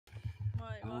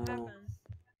What happened?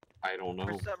 I don't know.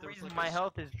 For some reason, my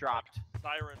health is dropped.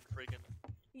 Siren freaking.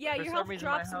 Yeah, For your some health reason,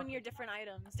 drops my when you're different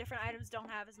items. Different items don't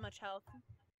have as much health.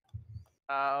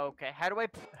 Okay. How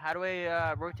do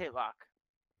I rotate lock?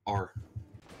 R,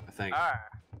 I think. R.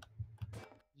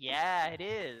 Yeah, it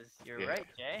is. You're Yeah. right,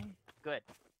 Jay. Good.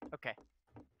 Okay.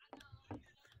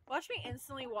 Watch me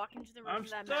instantly walk into the room I'm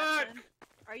that stuck! Matt's in.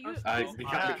 Are you?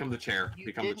 Become the chair. You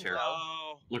Become the didn't chair. know.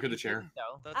 Oh. Look at the chair.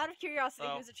 Out of curiosity,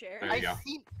 Oh. who's a chair? There you go.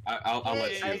 I'll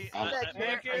let I you. see that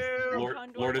Thank chair. you.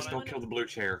 Lourdes, don't kill the blue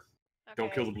chair.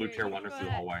 Don't kill the blue chair wandering through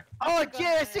the hallway. Oh, Go Jay,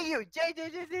 I ahead. see you.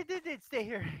 Jay, stay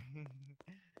here.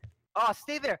 Oh,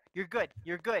 stay there. You're good.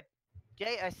 You're good.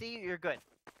 Jay, I see you. You're good.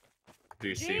 Do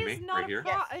you Jay see is me not right here?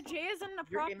 Jay isn't a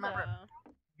You're prop in my room.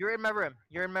 though. You're in my room.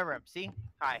 You're in my room. See?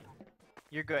 Hi.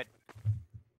 You're good.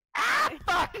 Ah,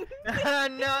 fuck! No,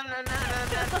 no, no,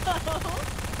 no,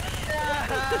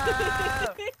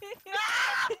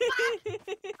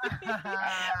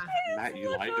 Matt,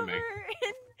 you lied to me.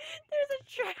 There's a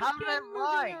trash How did I can moving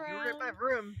lie? You were in my around.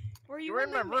 room. Were You were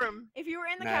in my the- room. If you were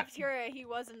in the Matt. cafeteria, he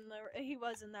was in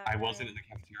that. I room. wasn't in the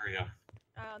cafeteria.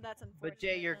 Oh, that's unfortunate. But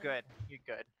Jay, you're then. good. You're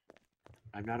good.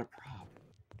 I'm not a prop.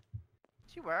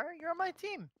 Yes, you are. You're on my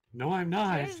team. No, I'm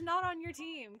not. Jay is not on your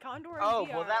team. Condor and Oh,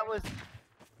 well, that VR. was.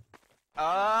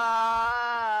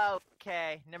 Oh,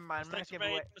 okay. Never mind. I'm not Mistakes were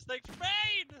giving made. away. Mistakes were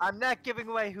made. I'm not giving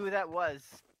away who that was.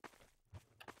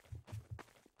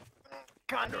 I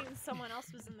Condor. mean, someone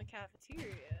else was in the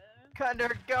cafeteria.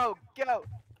 Condor, go, go.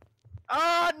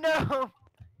 Oh no!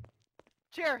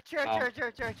 Chair.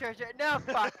 No,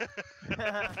 fuck.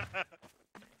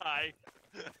 Hi.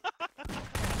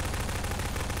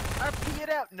 RP it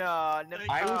out. No, no. Thank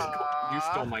I was. Aw. You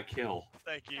stole my kill.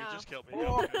 Thank you. Oh. Just killed me.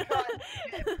 Oh, Okay. God.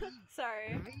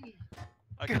 Sorry. Me.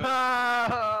 I could-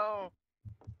 Go.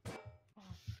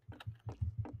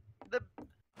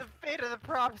 The fate of the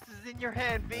props is in your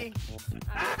hand, B.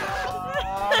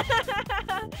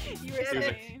 You were Get it.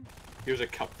 saying. He was a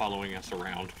cup following us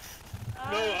around.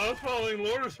 No, I was following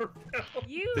Lourdes around.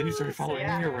 You Then you started following me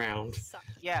said around. suck.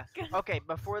 Yeah. Okay.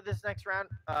 Before this next round,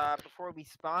 before we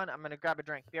spawn, I'm gonna grab a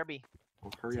drink. BRB.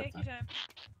 Well, hurry up Take your then. time.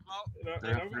 Well,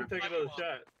 And I'm gonna take another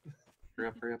shot. Hurry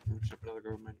up. I'm gonna shove another go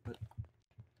in my butt.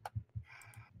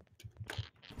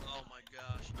 oh my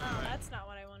gosh. Oh, Alright. that's not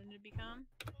what I wanted to become.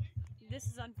 This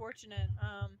is unfortunate.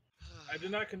 I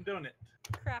did not condone it.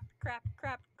 Crap.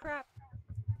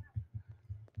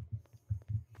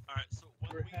 Alright, so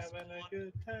when We're we having a spawn,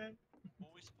 good time. when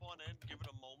we spawn in, give it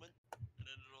a moment, and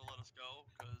then it'll let us go,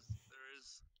 because there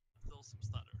is still some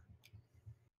stutter.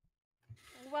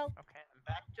 Well, Okay, I'm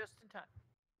back just in time.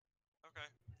 Okay,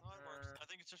 well, it works. I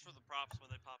think it's just for the props when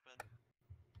they pop in.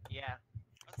 Yeah.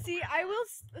 That's the see, weird I part. will.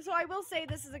 So I will say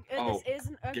this is a. Oh, this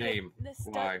is a game. This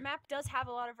Why? map does have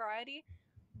a lot of variety,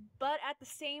 but at the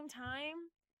same time,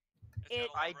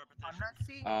 It's got a lot of I'm repetition. not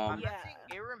seeing. Um, I'm Yeah. not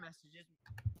seeing error messages.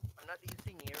 I'm not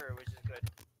seeing error, which is good.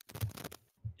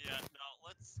 Yeah, no,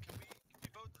 can we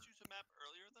vote to choose a map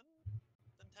earlier than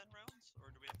 10 rounds?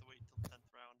 Or do we have to wait till the 10th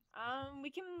round?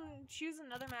 we can choose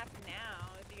another map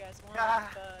now if you guys want, Ah.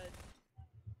 but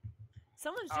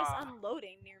someone's just Ah.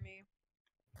 unloading near me.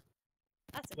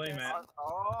 That's Blame impressive. it.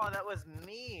 Oh, that was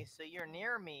me. So you're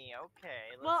near me.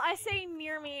 Okay. Well, I let's see. say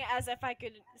near me as if I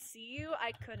could see you.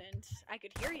 I couldn't. I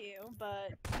could hear you,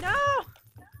 but no,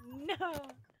 no,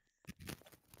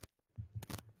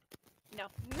 no,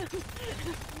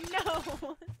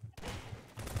 no.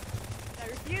 I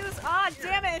refuse. Ah,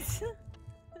 damn it!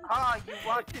 Oh, you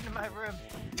walked into my room.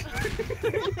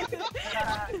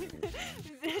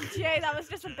 Jay, that was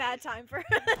just a bad time for us.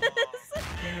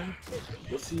 Yeah.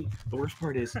 Well, see, the worst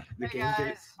part is the Hey, game did.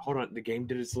 guys. Hold on, the game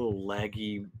did its little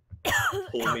laggy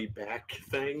pull me back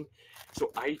thing.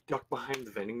 So I ducked behind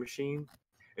the vending machine,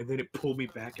 and then it pulled me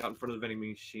back out in front of the vending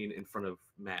machine in front of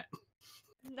Matt.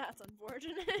 That's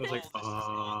unfortunate. I was like, this is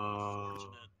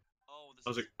unfortunate. Oh, this I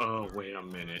was is like, oh, very wait a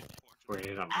minute. unfortunate. Wait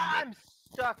a minute. I'm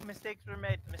stuck. Mistakes were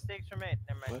made. Mistakes were made.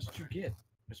 Never mind. That's what you get.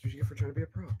 That's what you get for trying to be a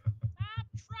prop. I'm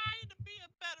trying to be a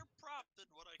better prop than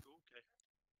what I go. Okay.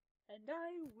 And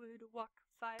I would walk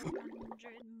 500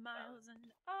 miles,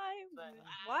 and I would.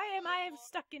 Why am I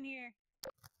stuck in here?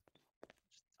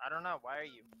 I don't know. Why are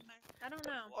you? I don't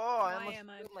know. Oh, I Why almost am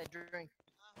I? spilled my drink.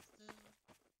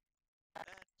 At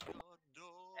your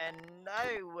door. And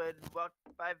I would walk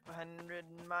 500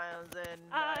 miles and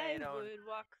I I don't. would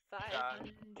walk 500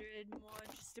 more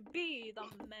just to be the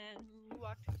man who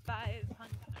walked 1,000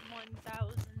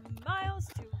 miles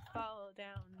to fall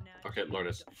down. Now Okay,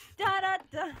 Lourdes. Da da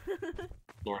da.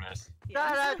 Lourdes. Da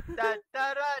Yes. da da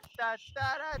da da da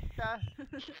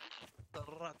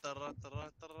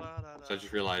da da. So I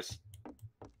just realized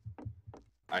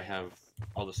I have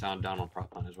all the sound down on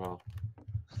prop line as well.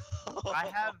 I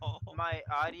have my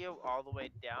audio all the way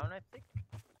down, I think.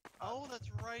 Oh, that's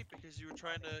right, because you were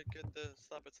trying to get the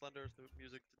Stop It Slender the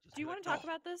music to just. Do you want to talk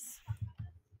about this?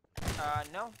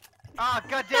 No. Ah,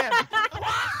 goddamn!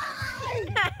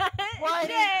 Why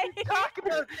Jay! did you talk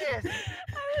about this?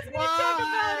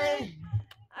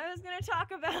 I was gonna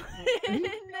talk about it, and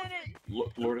then it.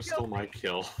 Lorda stole my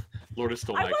kill. Lorda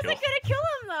stole I my kill. wasn't gonna kill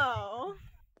him though.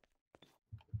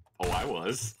 Oh, I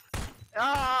was.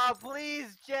 Ah,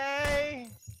 please, Jay!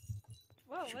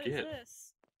 Whoa, what you is get?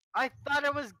 this? I thought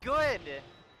it was good.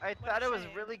 I thought a it was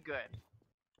shame. really good.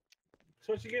 That's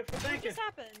what you get for What thinking. just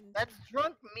happened? That's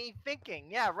drunk me thinking.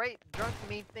 Yeah, right. Drunk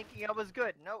me thinking I was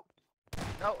good. Nope.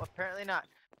 No, apparently not.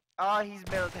 Oh, he's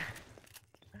middle.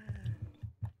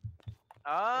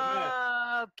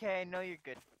 Okay, no, you're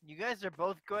good. You guys are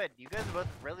both good. You guys are both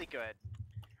really good.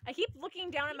 I keep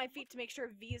looking down at my feet to make sure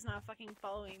V is not fucking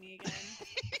following me again.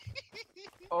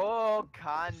 Oh,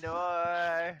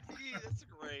 Condor. Gee, that's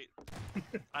great.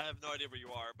 I have no idea where you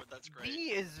are, but that's great.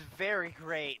 V is very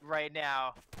great right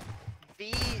now.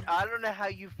 V, I don't know how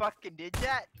you fucking did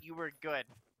that. You were good.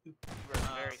 You were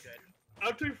very good.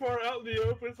 I'm too far out in the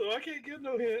open, so I can't get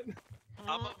no hit.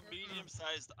 I'm a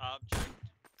medium-sized object.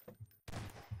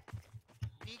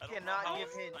 V I don't know cannot how give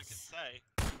else I can hints. say.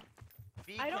 V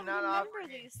I don't cannot offer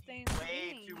remember hints. these things. Way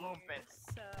being too here, open.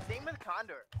 So... Same with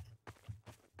Condor.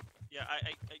 Yeah,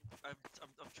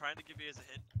 I'm trying to give you as a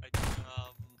hint.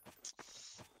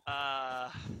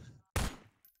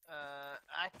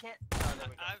 I can't. Oh, there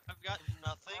we go. I've got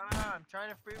nothing. I'm trying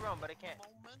to free roam, but I can't.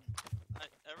 Moment.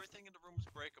 Everything in the room's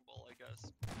breakable, I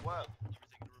guess. Whoa.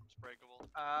 Everything in the room's breakable.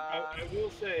 I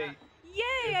will say,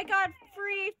 Yay! I got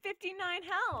free 59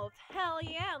 health. Hell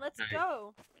yeah! Let's Okay.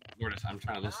 go. Lorda, I'm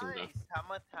trying to listen to. Nice. How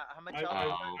much? How much? I, health I, is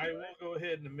that? I will go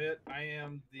ahead and admit I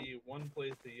am the one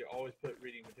place that you always put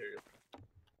reading material.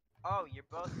 Oh, you're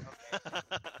both okay.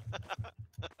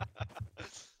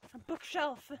 A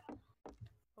bookshelf.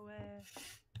 Away.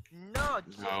 No,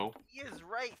 No. he is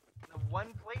right. The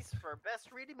one place for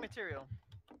best reading material.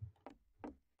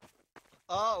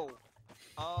 Oh.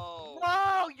 Oh.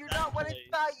 Whoa, you're that not what I place.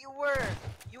 thought you were.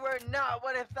 You are not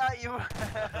what I thought you were.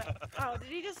 Oh, did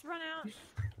he just run out?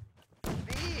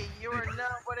 V, you are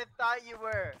not what I thought you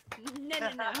were. No.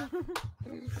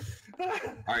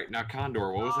 All right, now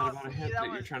Condor, what was that Oh, about a see, hint that that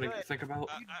you're was trying to good. think about?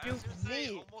 You I was gonna say,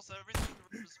 me. almost everything in the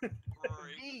room is great.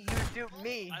 V, you duped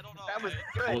me. I don't know. That was I-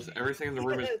 good. Almost everything in the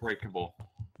room is breakable.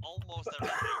 Almost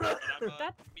everything. And I'm a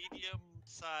That-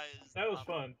 medium-sized That was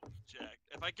fun. object.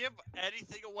 If I give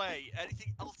anything away,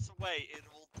 anything else away, it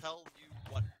will tell you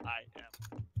what I am.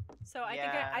 So I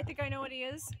Yeah. think I know what he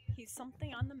is. He's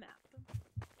something on the map.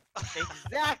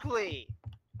 Exactly.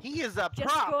 He is a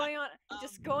Just prop.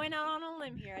 going out on a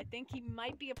limb here. I think he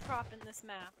might be a prop in this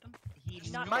map. He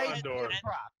Not might be Condor. a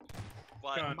prop.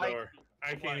 But Condor.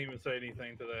 I What? can't even say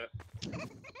anything to that.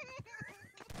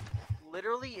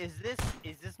 Literally, is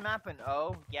this map an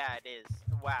O? Yeah, it is.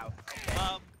 Wow.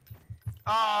 Okay.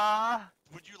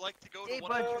 would you like to go to Hey,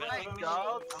 one of bud, your you vending like machines?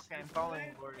 dogs? Okay, I'm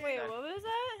following Lord Wait, instead. what was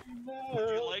that? Would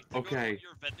you like to go to Okay. one of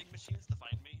your vending machines to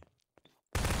find me?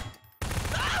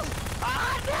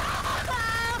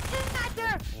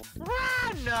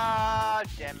 Run! No,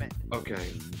 damn it.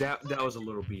 Okay, that was a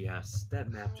little BS. That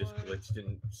map just glitched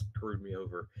and screwed me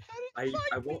over. I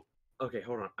walked. Okay,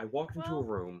 hold on. I walked into a Well-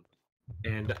 room,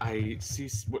 and I see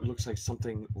what looks like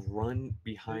something run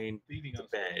behind Beating the us.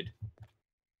 bed.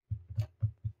 It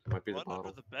might be the Run under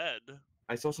bottle. the bed.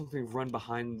 I saw something run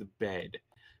behind the bed,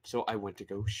 so I went to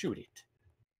go shoot it.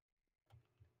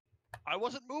 I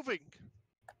wasn't moving.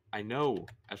 I know.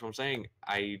 That's what I'm saying.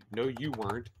 I know you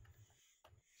weren't.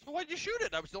 So why'd you shoot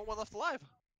it? I was the only one left alive.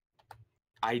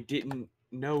 I didn't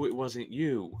know it wasn't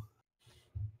you.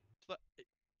 So-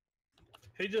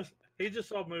 He just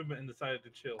saw movement and decided to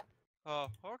chill. Oh,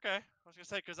 okay. I was gonna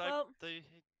say because Well- the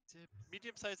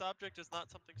medium-sized object is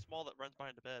not something small that runs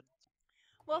behind a bed.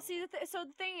 Well, see, so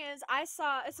the thing is,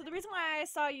 so the reason why I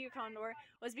saw you, Condor,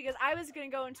 was because I was gonna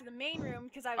go into the main room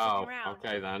because I was Oh, looking around.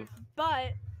 okay then.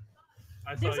 But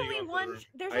I saw there's you only go into the one. room.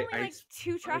 There's I- only I like s-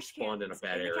 2 trash spawned cans in a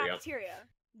bad the area. cafeteria.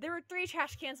 There were 3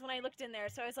 trash cans when I looked in there,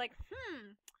 so I was like,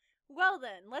 well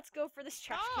then, let's go for this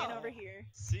trash can over Oh. here.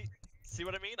 See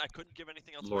what I mean? I couldn't give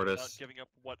anything else away Lourdes. without giving up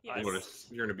what Yes. I Lourdes,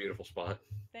 you're in a beautiful spot.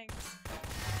 Thanks.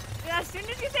 As soon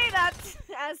as you say that,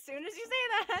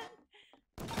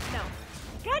 no.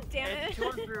 God damn It's it. 2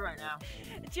 on 3 right now.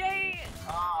 Jay.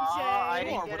 I Jay.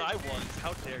 didn't You are get what I it. was.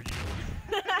 How dare you?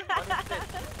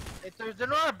 There's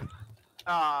an orb.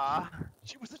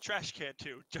 She was a trash can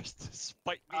too, just to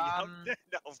spite me. How Um, dare-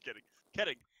 no, I was kidding.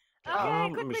 Kidding. Okay, let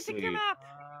me quickly pick your see. map.